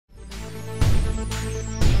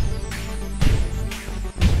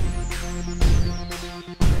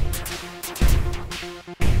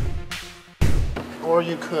Or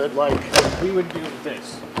you could, like, we would do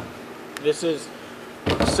this. This is,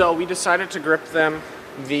 so we decided to grip them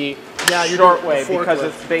the short way because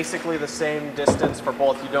it's basically the same distance for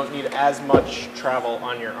both. You don't need as much travel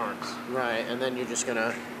on your arms. Right, and then you're just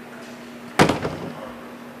gonna,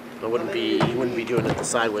 you wouldn't be doing it the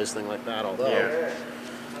sideways thing like that, although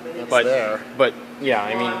but yeah,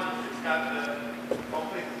 I mean,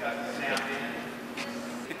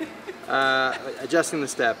 adjusting the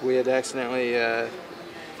step, we had accidentally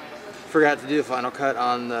forgot to do the final cut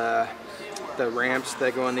on the ramps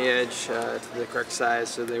that go on the edge to the correct size,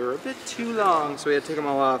 so they were a bit too long, so we had to take them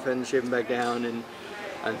all off and shape them back down. And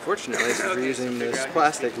unfortunately, since we're using this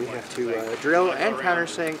plastic, we have to drill and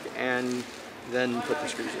countersink and then put the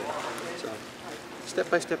screws in. So step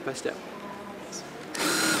by step by step.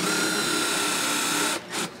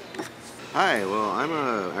 Hi, well, I'm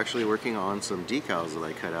actually working on some decals that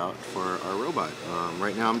I cut out for our robot.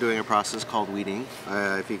 Right now I'm doing a process called weeding.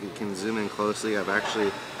 If you can zoom in closely, I've actually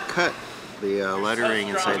cut the lettering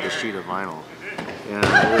inside the sheet of vinyl. And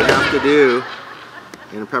what we have to do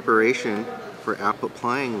in preparation for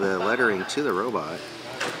applying the lettering to the robot,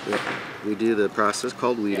 we do the process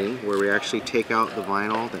called weeding, where we actually take out the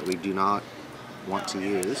vinyl that we do not want to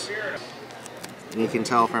use. And you can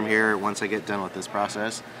tell from here, once I get done with this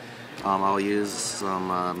process, I'll use some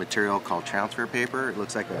material called transfer paper. It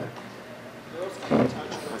looks like a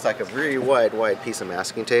very wide piece of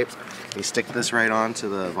masking tape. You stick this right onto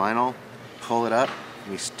the vinyl, pull it up,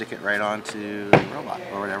 and you stick it right onto the robot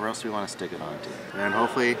or whatever else we want to stick it onto. And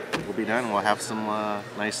hopefully we'll be done and we'll have some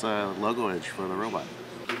nice logoage for the robot.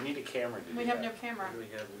 You need a camera. We have no camera.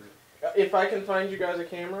 If I can find you guys a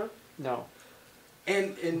camera? No.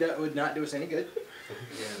 And that would not do us any good.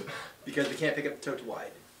 Because we can't pick up the tote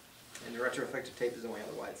wide. And the retroflective tape is only on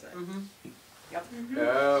the wide side. Yep.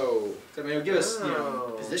 Oh. So I mean, it'll give us, you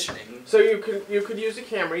know, positioning. So you could use a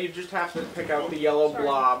camera. You just have to pick out the yellow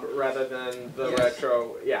blob rather than the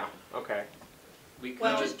retro. Yeah. Okay. We could,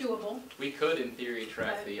 Well, just doable. we could, in theory,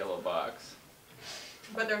 track the yellow box.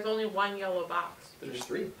 But there's only one yellow box. There's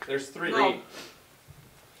three. There's three. Oh.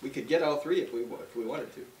 We could get all three if we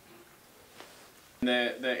wanted to.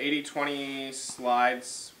 The 80/20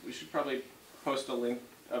 slides. We should probably post a link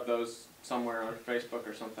of those somewhere on Facebook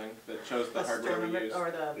or something that shows the hardware we use.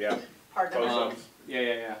 Or the Yeah. part that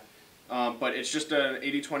Yeah. But it's just an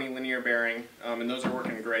 80/20 linear bearing, and those are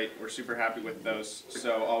working great. We're super happy with those.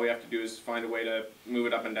 So all we have to do is find a way to move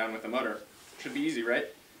it up and down with the motor. Should be easy, right?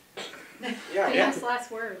 Famous last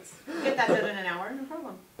words. Get that done in an hour, no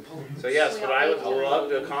problem. So yes, what I would love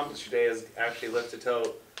to accomplish today is actually lift a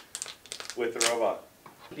tote with the robot.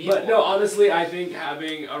 But no, honestly, I think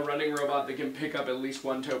having a running robot that can pick up at least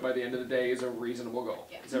one tote by the end of the day is a reasonable goal.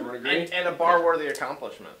 Yeah. Does everyone agree? And a bar-worthy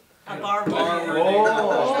accomplishment. A bar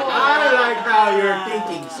I like how you're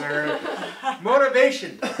thinking, sir.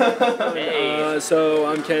 Motivation. So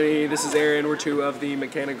I'm Kenny, this is Aaron, we're two of the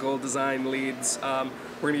mechanical design leads. We're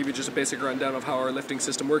going to give you just a basic rundown of how our lifting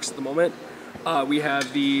system works at the moment. We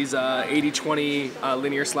have these 80/20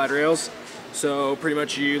 linear slide rails. So pretty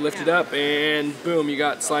much you lift it up and boom, you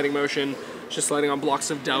got sliding motion, just sliding on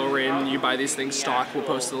blocks of Delrin. You buy these things stock. We'll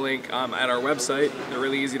post the link at our website. They're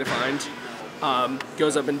really easy to find.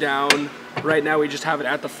 Goes up and down. Right now we just have it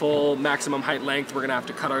at the full maximum height length. We're gonna have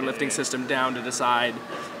to cut our lifting system down to decide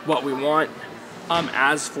what we want.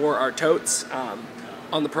 As for our totes,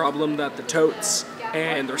 on the problem that the totes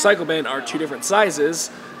and the recycle bin are two different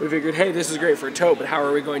sizes, we figured, hey, this is great for a tote, but how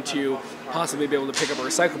are we going to possibly be able to pick up a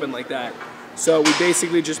recycle bin like that? So we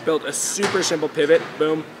basically just built a super simple pivot.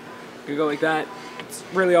 Boom. You go like that. It's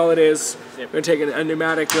really all it is. We're going to take a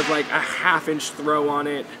pneumatic with like a ½ inch throw on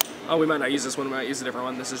it. Oh, we might not use this one. We might use a different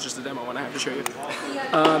one. This is just a demo one I have to show you.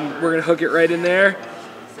 We're going to hook it right in there.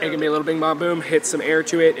 It can be a little bing bong boom. Hit some air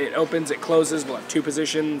to it. It opens, it closes. We'll have two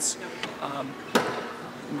positions.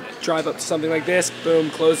 Drive up to something like this. Boom,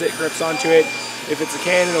 close it, grips onto it. If it's a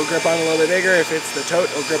can, it'll grip on a little bit bigger. If it's the tote,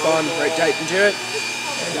 it'll grip on right tight into it.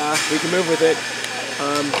 And we can move with it.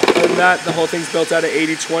 Other than that, the whole thing's built out of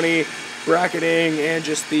 80/20 bracketing and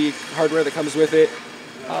just the hardware that comes with it.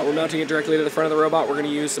 We're mounting it directly to the front of the robot. We're going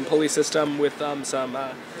to use some pulley system with some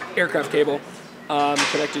aircraft cable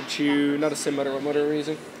connected to, not a sim motor, what motor are we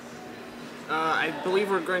using? I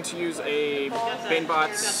believe we're going to use a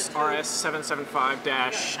Bainbots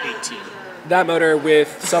RS775-18. That motor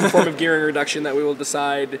with some form of gearing reduction that we will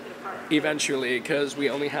decide eventually, because we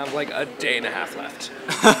only have like a day and a half left.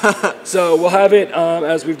 So we'll have it,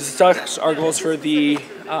 as we've discussed, our goals for the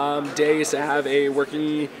day is to have a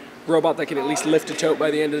working robot that can at least lift a tote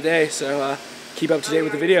by the end of the day. So keep up to date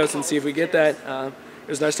with the videos and see if we get that. It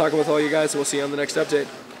was nice talking with all you guys, and we'll see you on the next update.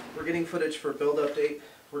 we're getting footage for build update.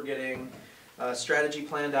 We're getting strategy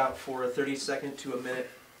planned out for a 30-second to a minute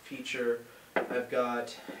feature. I've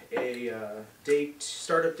got a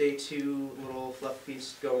startup day 2 little fluff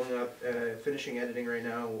piece going up, finishing editing right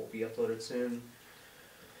now, will be uploaded soon.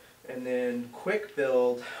 And then quick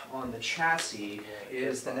build on the chassis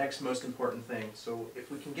is the next most important thing. So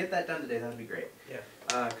if we can get that done today, that'd be great. Yeah.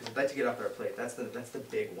 Because I'd like to get off our plate. That's the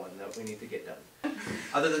big one that we need to get done.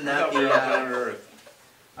 Other than that,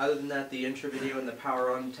 the intro video and the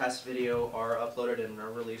power on test video are uploaded and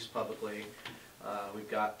are released publicly. We've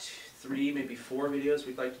got 3, maybe 4 videos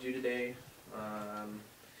we'd like to do today.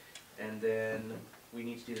 And then we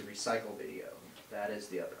need to do the recycle video. That is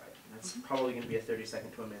the other item. That's probably going to be a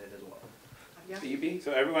 30-second to a minute as well. Phoebe?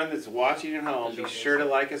 So everyone that's watching at home, be sure to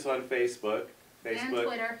like us on Facebook. And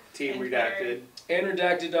Twitter. TeamREDACTED. And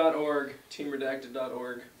redacted.org,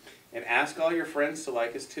 teamredacted.org. And ask all your friends to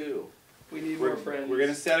like us too. We need more friends. We're going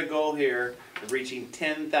to set a goal here of reaching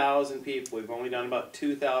 10,000 people. We've only done about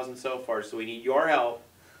 2,000 so far, so we need your help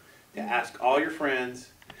to ask all your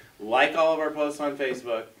friends, like all of our posts on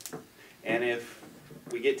Facebook, and if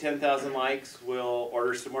we get 10,000 likes, we'll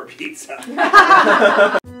order some more pizza.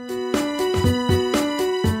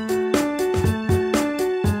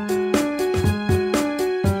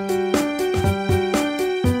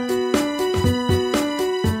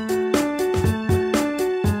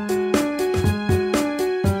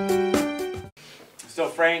 So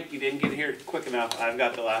Frank, you didn't get here quick enough. I've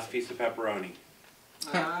got the last piece of pepperoni.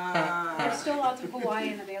 There's still lots of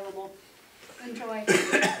Hawaiian available. Enjoy.